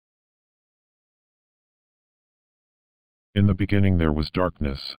In the beginning there was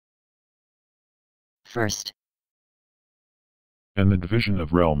darkness, First. and the division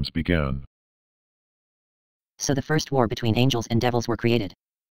of realms began. So the first war between angels and devils were created.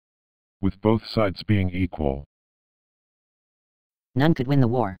 With both sides being equal. None could win the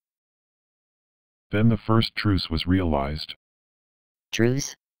war. Then the first truce was realized.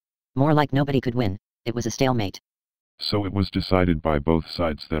 Truce? More like nobody could win, it was a stalemate. So it was decided by both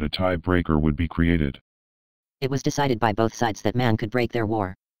sides that a tiebreaker would be created. It was decided by both sides that man could break their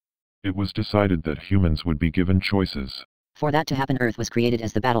war. It was decided that humans would be given choices. For that to happen, Earth was created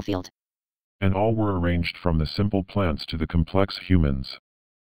as the battlefield. And all were arranged from the simple plants to the complex humans.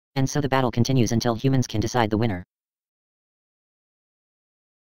 And so the battle continues until humans can decide the winner.